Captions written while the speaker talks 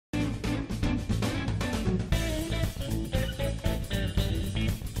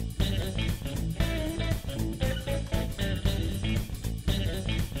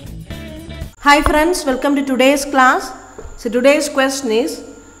Hi friends, welcome to today's class. So today's question is,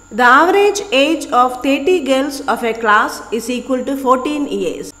 the average age of 30 girls of a class is equal to 14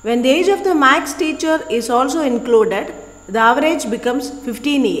 years. When the age of the maths teacher is also included, the average becomes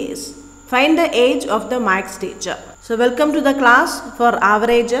 15 years. Find the age of the maths teacher. So welcome to the class for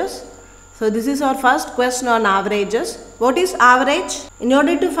averages. So this is our first question on averages. What is average? In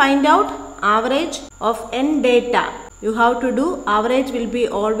order to find out average of n data, you have to do average will be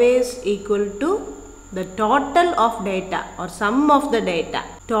always equal to the total of data or sum of the data.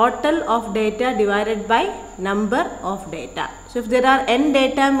 Total of data divided by number of data. So if there are n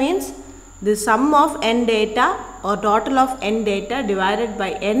data means the sum of n data or total of n data divided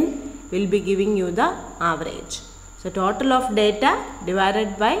by n will be giving you the average. So total of data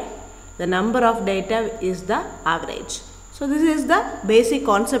divided by the number of data is the average. So this is the basic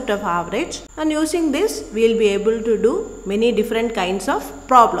concept of average, and using this we will be able to do many different kinds of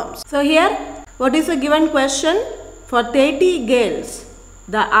problems. So here what is the given question? For 30 girls,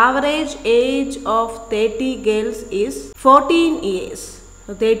 the average age of 30 girls is 14 years.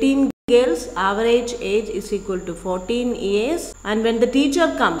 So 13 girls average age is equal to 14 years, and when the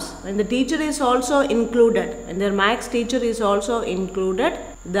teacher comes, when the teacher is also included, when their maths teacher is also included,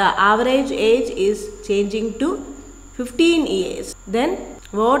 the average age is changing to 15 years. Then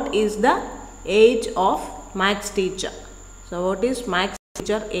what is the age of maths teacher? So what is maths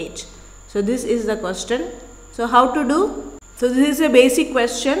teacher age? So this is the question. So how to do? So this is a basic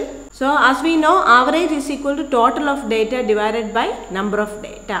question. So as we know, average is equal to total of data divided by number of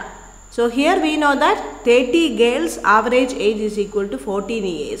data. So here we know that 30 girls average age is equal to 14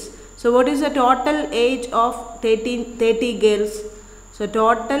 years. So what is the total age of 30 girls? So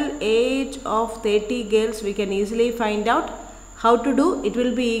total age of 30 girls we can easily find out. How to do? It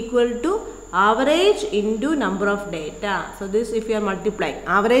will be equal to average into number of data. So this if you are multiplying,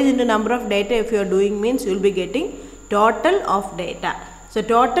 average into number of data if you are doing means you will be getting total of data. So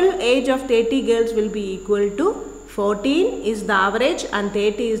total age of 30 girls will be equal to 14 is the average and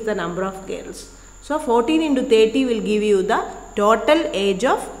 30 is the number of girls. So 14 into 30 will give you the total age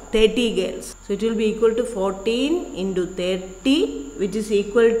of 30 girls. So it will be equal to 14 into 30, which is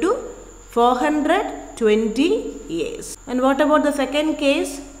equal to 420 years. And what about the second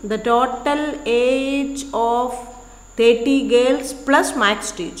case? The total age of 30 girls plus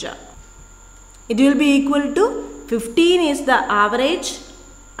maths teacher. It will be equal to 15 is the average,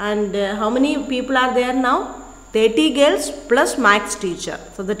 and how many people are there now? 30 girls plus maths teacher.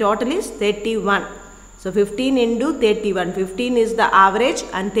 So the total is 31. So 15 into 31. 15 is the average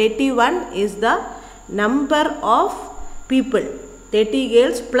and 31 is the number of people. 30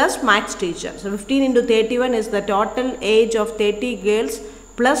 girls plus maths teacher. So 15 into 31 is the total age of 30 girls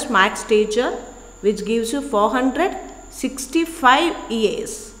plus maths teacher, which gives you 465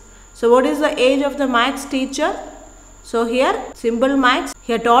 years. So what is the age of the maths teacher? So here simple maths.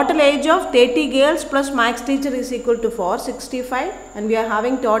 Here total age of 30 girls plus maths teacher is equal to 465, and we are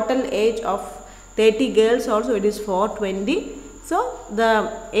having total age of 30 girls also, it is 420. So the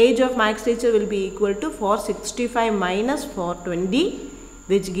age of maths teacher will be equal to 465 minus 420,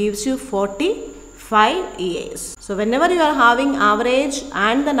 which gives you 45 years. So whenever you are having average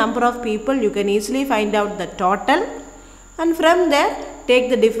and the number of people, you can easily find out the total, and from there take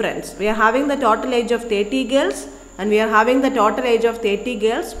the difference. We are having the total age of 30 girls and we are having the total age of 30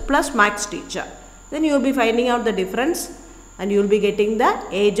 girls plus maths teacher. Then you will be finding out the difference and you will be getting the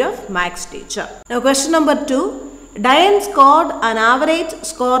age of maths teacher. Now question number 2. Diane scored an average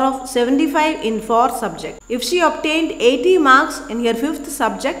score of 75 in 4 subjects. If she obtained 80 marks in her 5th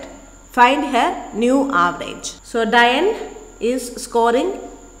subject, find her new average. So Diane is scoring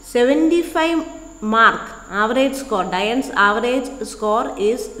 75 mark average score. Diane's average score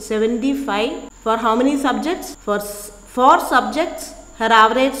is 75 for how many subjects? For 4 subjects her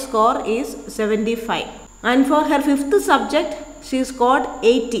average score is 75, and for her 5th subject she scored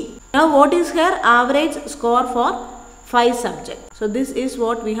 80. Now what is her average score for 5 subjects? So this is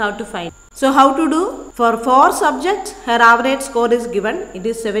what we have to find. So how to do? For 4 subjects her average score is given, it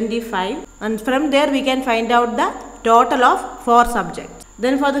is 75, and from there we can find out the total of 4 subjects.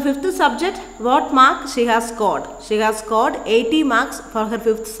 Then for the 5th subject, what mark she has scored? She has scored 80 marks for her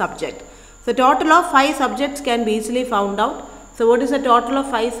 5th subject. So total of 5 subjects can be easily found out. So what is the total of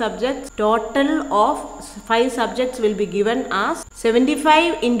 5 subjects? Total of 5 subjects will be given as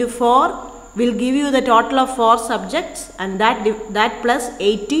 75 into 4 will give you the total of 4 subjects, and that plus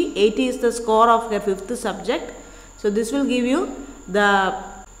 80. 80 is the score of her 5th subject. So this will give you the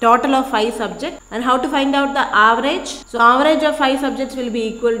total of 5 subjects. And how to find out the average? So average of 5 subjects will be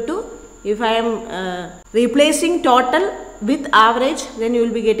equal to, if I am replacing total with average, then you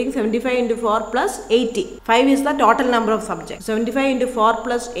will be getting 75 into 4 plus 80. 5 is the total number of subjects. 75 into 4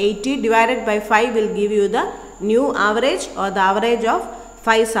 plus 80 divided by 5 will give you the new average or the average of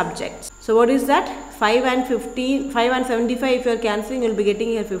 5 subjects. So what is that? 5 and 15, 5 and 75 if you are cancelling, you will be getting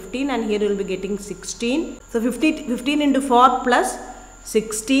here 15 and here you will be getting 16. So 15 into 4 plus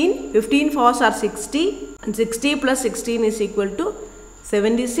 16, 15 4s are 60 and 60 plus 16 is equal to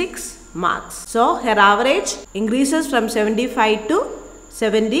 76 marks. So her average increases from 75 to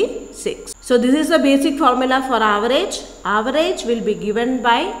 76. So this is the basic formula for average. Average will be given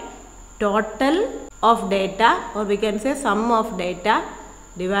by total of data, or we can say sum of data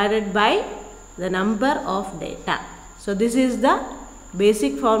divided by the number of data. So this is the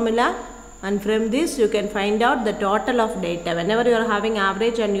basic formula, and from this you can find out the total of data. Whenever you are having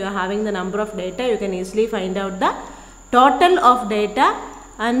average and you are having the number of data, you can easily find out the total of data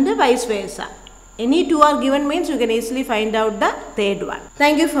and vice versa. Any two are given means you can easily find out the third one.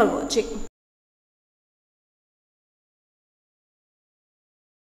 Thank you for watching.